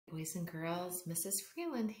boys and girls. Mrs.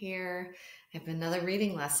 Freeland here. I have another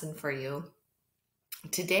reading lesson for you.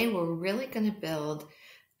 Today we're really going to build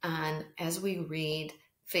on, as we read,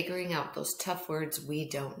 figuring out those tough words we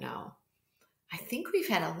don't know. I think we've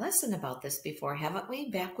had a lesson about this before, haven't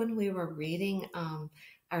we? Back when we were reading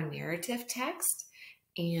our narrative text,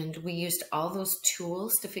 and we used all those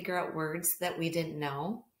tools to figure out words that we didn't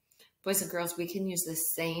know. Boys and girls, we can use the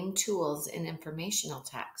same tools in informational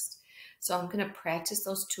text. So I'm going to practice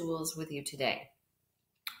those tools with you today.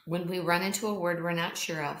 When we run into a word we're not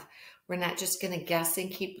sure of, we're not just going to guess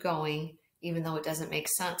and keep going, even though it doesn't make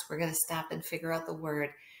sense. We're going to stop and figure out the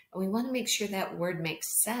word. And we want to make sure that word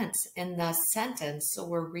makes sense in the sentence so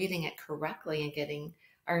we're reading it correctly and getting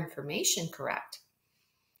our information correct.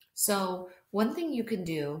 So one thing you can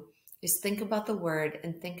do is think about the word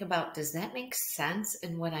and think about, does that make sense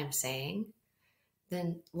in what I'm saying?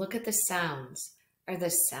 Then look at the sounds. Are the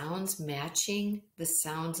sounds matching the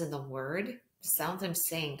sounds in the word? The sounds I'm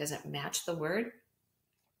saying, does it match the word?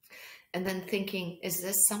 And then thinking, is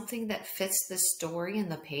this something that fits the story in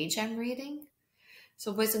the page I'm reading?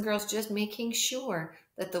 So boys and girls, just making sure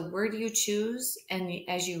that the word you choose, and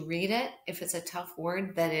as you read it, if it's a tough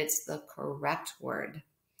word, that it's the correct word.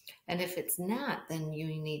 And if it's not, then you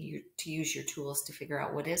need to use your tools to figure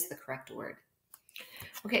out what is the correct word.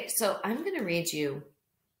 Okay, so I'm going to read you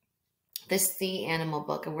this Sea Animal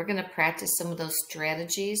book, and we're going to practice some of those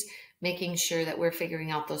strategies, making sure that we're figuring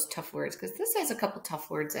out those tough words, because this has a couple tough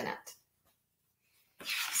words in it.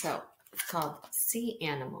 So it's called Sea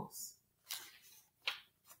Animals.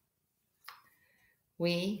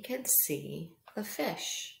 We can see the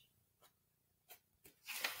fish.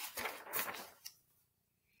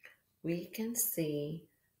 We can see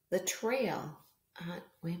the trail.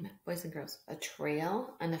 Wait a minute, boys and girls, a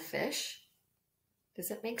trail on a fish? Does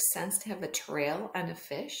it make sense to have a trail on a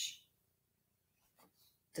fish?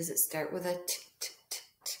 Does it start with a t, t, t,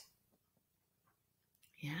 t?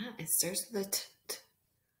 Yeah, it starts with a t, t.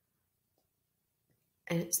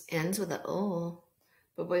 And it ends with a o.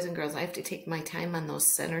 But boys and girls, I have to take my time on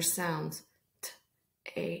those center sounds.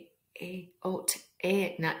 T, a, o, t,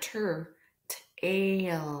 a, not tur,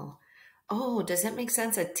 tail. Oh, does that make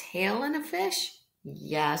sense? A tail in a fish?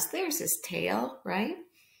 Yes, there's his tail, right?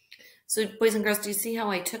 So boys and girls, do you see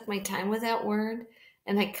how I took my time with that word?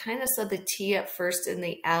 And I kind of said the T at first in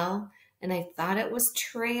the L, and I thought it was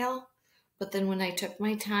trail. But then when I took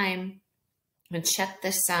my time and checked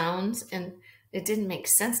the sounds, and it didn't make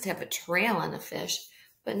sense to have a trail on a fish.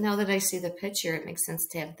 But now that I see the picture, it makes sense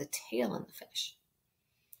to have the tail on the fish.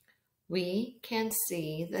 We can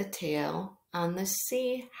see the tail on the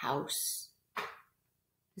sea house.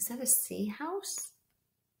 Is that a sea house?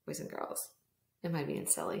 Boys and girls, am I being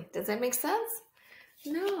silly? Does that make sense?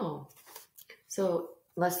 No. So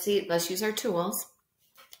let's use our tools.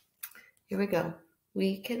 Here we go.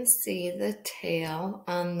 We can see the tail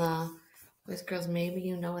on the, boys and girls, maybe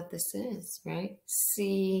you know what this is, right?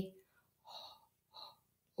 Sea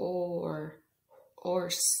or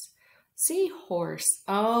horse. Seahorse.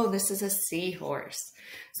 Oh, this is a seahorse.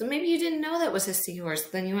 So maybe you didn't know that was a seahorse.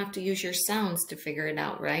 Then you have to use your sounds to figure it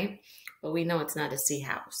out, right? But we know it's not a sea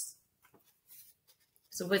house.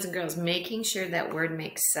 So boys and girls, making sure that word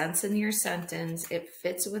makes sense in your sentence, it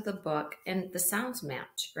fits with the book, and the sounds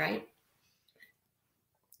match, right?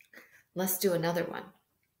 Let's do another one.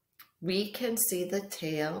 We can see the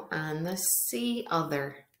tail on the sea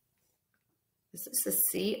other. Is this a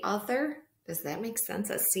sea other? Does that make sense?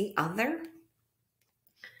 A sea other?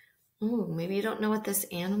 Oh, maybe you don't know what this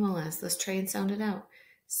animal is. Let's try and sound it out.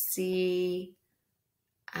 Sea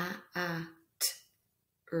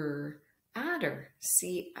otter.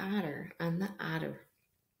 Sea otter on the otter.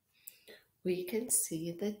 We can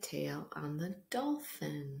see the tail on the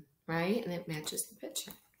dolphin, right? And it matches the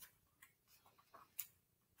picture.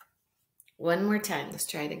 One more time. Let's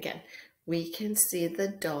try it again. We can see the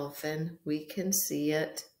dolphin. We can see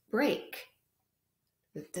it break.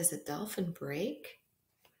 Does a dolphin break?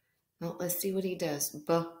 Well, let's see what he does.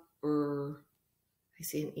 I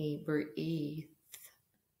see an E. Breathe.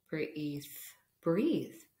 Breathe.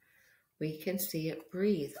 Breathe. We can see it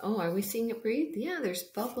breathe. Oh, are we seeing it breathe? Yeah, there's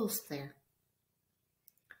bubbles there.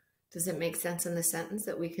 Does it make sense in the sentence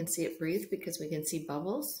that we can see it breathe because we can see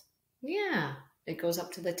bubbles? Yeah, it goes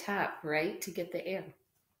up to the top, right, to get the air.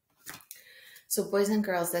 So boys and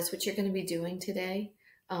girls, that's what you're going to be doing today.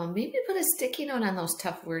 Maybe put a sticky note on those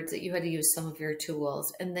tough words that you had to use some of your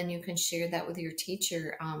tools, and then you can share that with your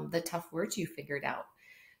teacher, the tough words you figured out.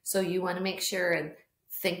 So you want to make sure and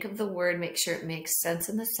think of the word, make sure it makes sense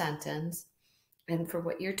in the sentence, and for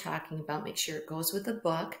what you're talking about, make sure it goes with the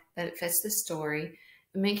book, that it fits the story,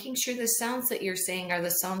 making sure the sounds that you're saying are the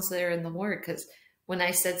sounds that are in the word. Because when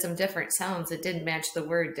I said some different sounds, it didn't match the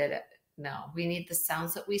word, did it? No, we need the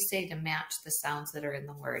sounds that we say to match the sounds that are in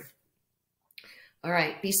the word. All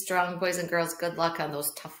right, be strong, boys and girls. Good luck on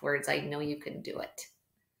those tough words. I know you can do it.